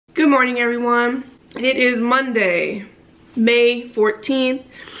Good morning, everyone. It is Monday, May 14th.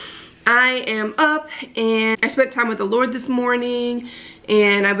 I am up and I spent time with the Lord this morning,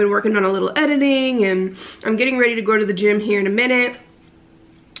 and I've been working on a little editing, and I'm getting ready to go to the gym here in a minute.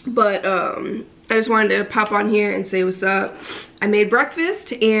 But I just wanted to pop on here and say what's up. I made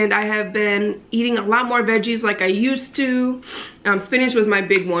breakfast and I have been eating a lot more veggies like I used to. Spinach was my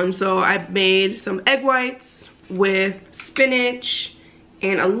big one, so I made some egg whites with spinach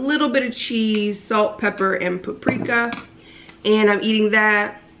and a little bit of cheese, salt, pepper, and paprika. And I'm eating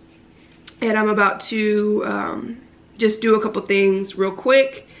that. And I'm about to just do a couple things real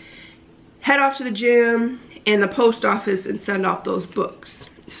quick. Head off to the gym and the post office and send off those books.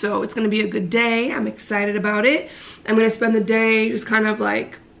 So it's gonna be a good day. I'm excited about it. I'm gonna spend the day just kind of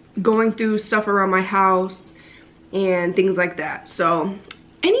like going through stuff around my house and things like that. So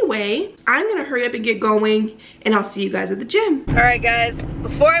anyway, I'm gonna hurry up and get going, and I'll see you guys at the gym. All right, guys,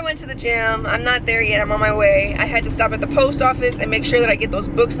 before I went to the gym, I'm not there yet, I'm on my way. I had to stop at the post office and make sure that I get those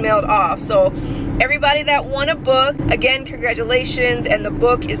books mailed off. So everybody that won a book, again, congratulations, and the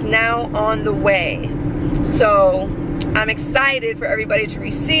book is now on the way. So I'm excited for everybody to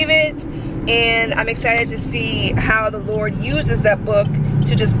receive it, and I'm excited to see how the Lord uses that book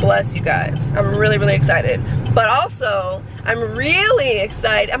to just bless you guys. I'm really, really excited. But also, I'm really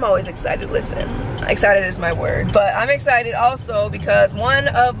excited. I'm always excited, listen. Excited is my word. But I'm excited also because one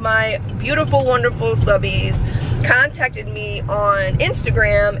of my beautiful, wonderful subbies contacted me on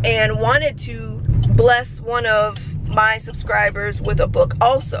Instagram and wanted to bless one of my subscribers with a book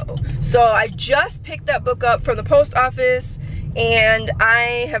also. So I just picked that book up from the post office, and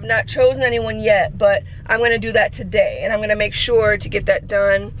I have not chosen anyone yet, but I'm gonna do that today, and I'm gonna make sure to get that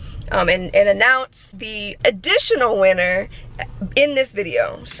done and announce the additional winner in this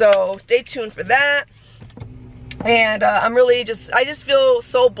video. So stay tuned for that. And I just feel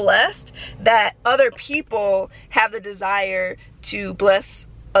so blessed that other people have the desire to bless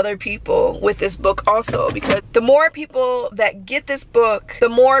other people with this book also, because the more people that get this book, the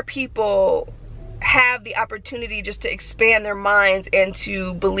more people have the opportunity just to expand their minds and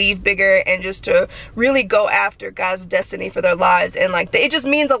to believe bigger and just to really go after God's destiny for their lives. And like, it just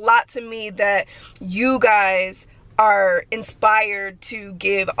means a lot to me that you guys are inspired to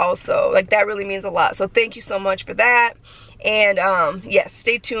give also. Like, that really means a lot. So thank you so much for that. And yes,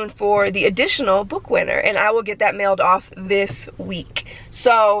 stay tuned for the additional book winner, and I will get that mailed off this week.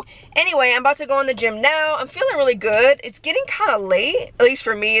 So anyway, I'm about to go in the gym now. I'm feeling really good. It's getting kind of late, at least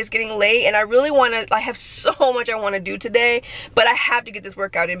for me, it's getting late, and I really want to, I have so much I want to do today, but I have to get this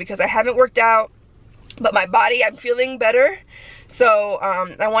workout in because I haven't worked out, but my body, I'm feeling better. So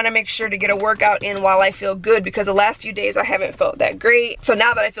I want to make sure to get a workout in while I feel good, because the last few days I haven't felt that great. So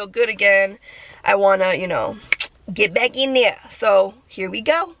now that I feel good again, I want to, you know, get back in there. So here we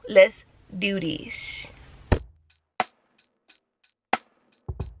go. Let's do this.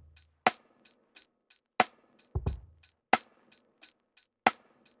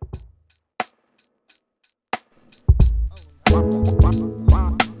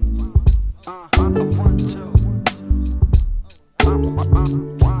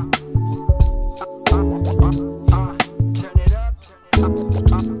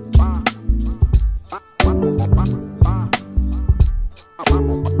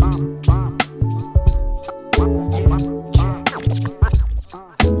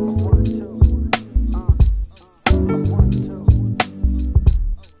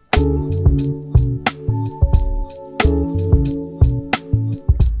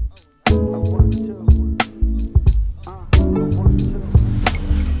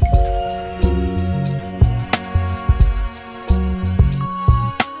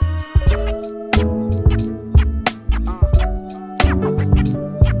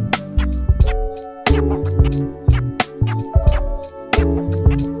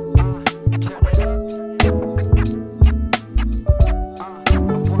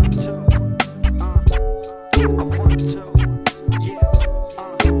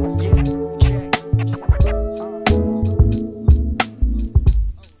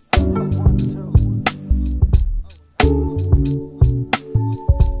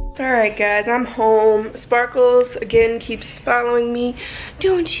 Alright guys, I'm home. Sparkles again keeps following me.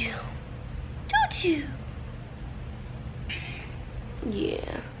 Don't you? Don't you?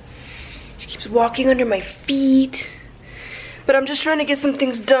 Yeah. She keeps walking under my feet. But I'm just trying to get some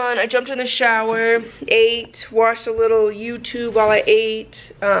things done. I jumped in the shower, ate, watched a little YouTube while I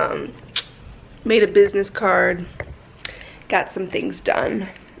ate, made a business card, got some things done.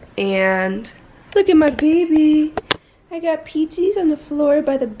 And look at my baby. I got Peaches on the floor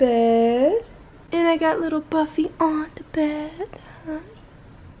by the bed. And I got little Buffy on the bed. Huh?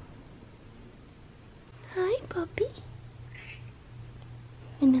 puppy.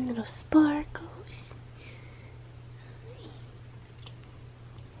 And then little sparkles.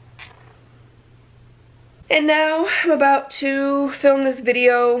 And now I'm about to film this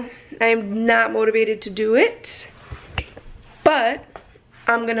video. I'm not motivated to do it, but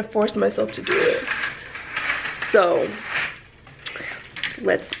I'm gonna force myself to do it. So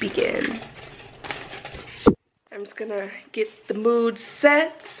let's begin. I'm just gonna get the mood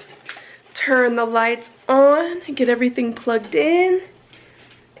set, turn the lights on, get everything plugged in,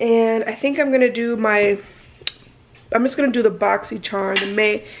 and I think I'm gonna do I'm just gonna do the BoxyCharm,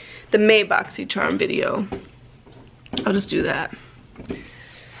 the May BoxyCharm video. I'll just do that.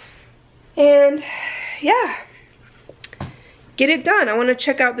 And yeah, get it done. I wanna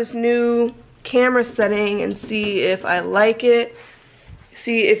check out this new camera setting and see if I like it,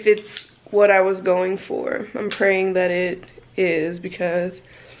 see if it's what I was going for. I'm praying that it is, because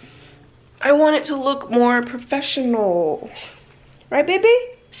I want it to look more professional. Right, baby?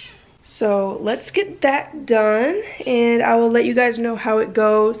 So let's get that done, and I will let you guys know how it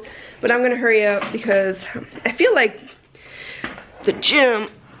goes. But I'm gonna hurry up because I feel like the gym,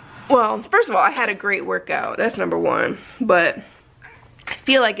 well, first of all, I had a great workout. That's number one. But I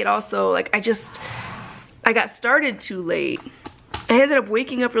feel like it also, like, I got started too late. I ended up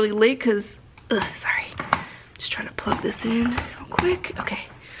waking up really late because, sorry, just trying to plug this in real quick. Okay.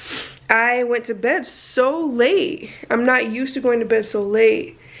 I went to bed so late. I'm not used to going to bed so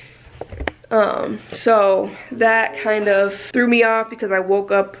late. So that kind of threw me off because I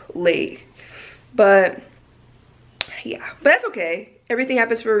woke up late. But yeah, but that's okay. Everything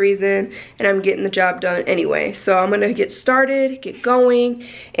happens for a reason, and I'm getting the job done anyway. So I'm gonna get started, get going,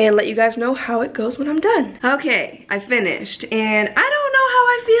 and let you guys know how it goes when I'm done. Okay, I finished, and I don't know how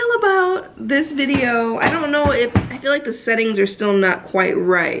I feel about this video. I don't know if, I feel like the settings are still not quite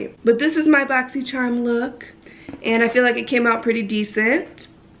right. But this is my BoxyCharm look, and I feel like it came out pretty decent.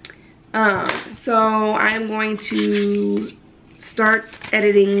 So I'm going to start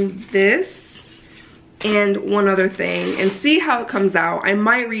editing this and one other thing and see how it comes out. I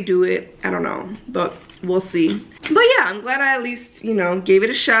might redo it, I don't know, but we'll see. But yeah, I'm glad I at least, you know, gave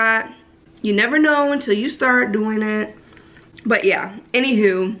it a shot. You never know until you start doing it. But yeah,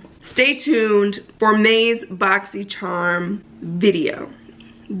 anywho, stay tuned for May's BoxyCharm video.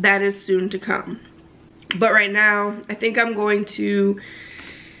 That is soon to come. But right now, I think I'm going to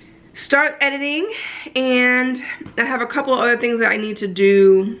start editing, and I have a couple other things that I need to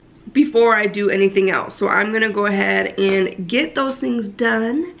do before I do anything else. So I'm gonna go ahead and get those things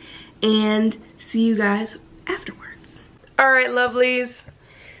done and see you guys afterwards. All right, lovelies.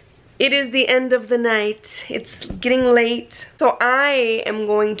 It is the end of the night. It's getting late. So I am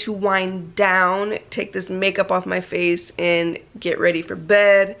going to wind down, take this makeup off my face, and get ready for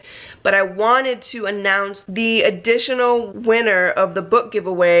bed. But I wanted to announce the additional winner of the book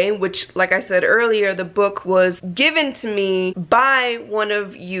giveaway, which, like I said earlier, the book was given to me by one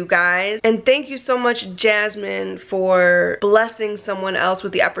of you guys. And thank you so much, Jasmine, for blessing someone else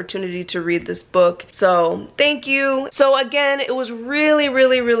with the opportunity to read this book. So thank you. So again, it was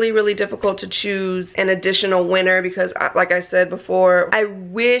really difficult to choose an additional winner because, like I said before, I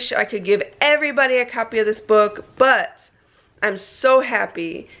wish I could give everybody a copy of this book, but I'm so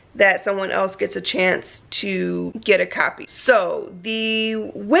happy that someone else gets a chance to get a copy. So the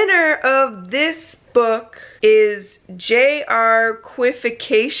winner of this book is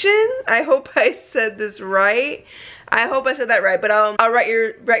JRQification. I hope I said this right. I hope I said that right, but I'll write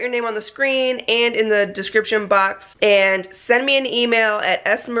your name on the screen and in the description box, and send me an email at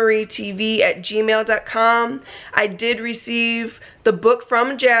smarietv@gmail.com. I did receive the book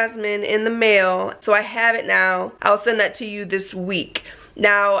from Jasmine in the mail, so I have it now. I'll send that to you this week.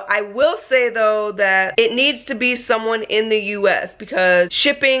 Now, I will say though that it needs to be someone in the US because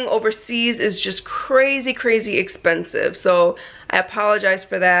shipping overseas is just crazy expensive. So I apologize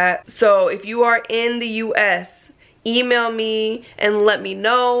for that. So if you are in the US, email me and let me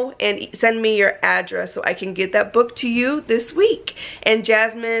know and send me your address so I can get that book to you this week. And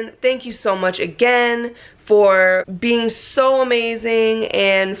Jasmine, thank you so much again for being so amazing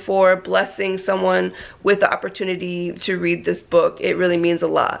and for blessing someone with the opportunity to read this book. It really means a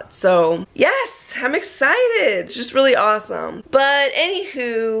lot. So yes, I'm excited. It's just really awesome. But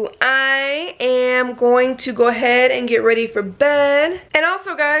anywho, I am going to go ahead and get ready for bed. And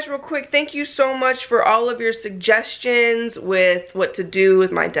also guys, real quick, thank you so much for all of your suggestions with what to do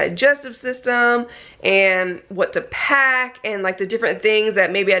with my digestive system and what to pack and like the different things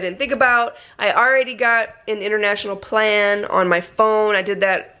that maybe I didn't think about. I already got an international plan on my phone. I did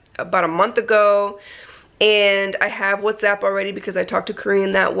that about a month ago, and I have WhatsApp already because I talk to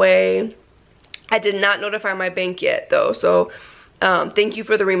Korean that way. I did not notify my bank yet though, so thank you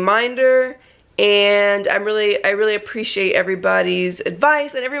for the reminder. And I really appreciate everybody's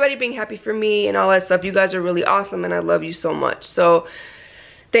advice and everybody being happy for me and all that stuff. You guys are really awesome and I love you so much. So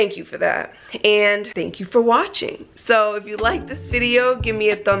thank you for that. And thank you for watching. So if you like this video, give me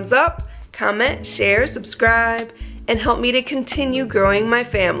a thumbs up, comment, share, subscribe, and help me to continue growing my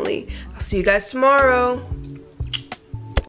family. I'll see you guys tomorrow.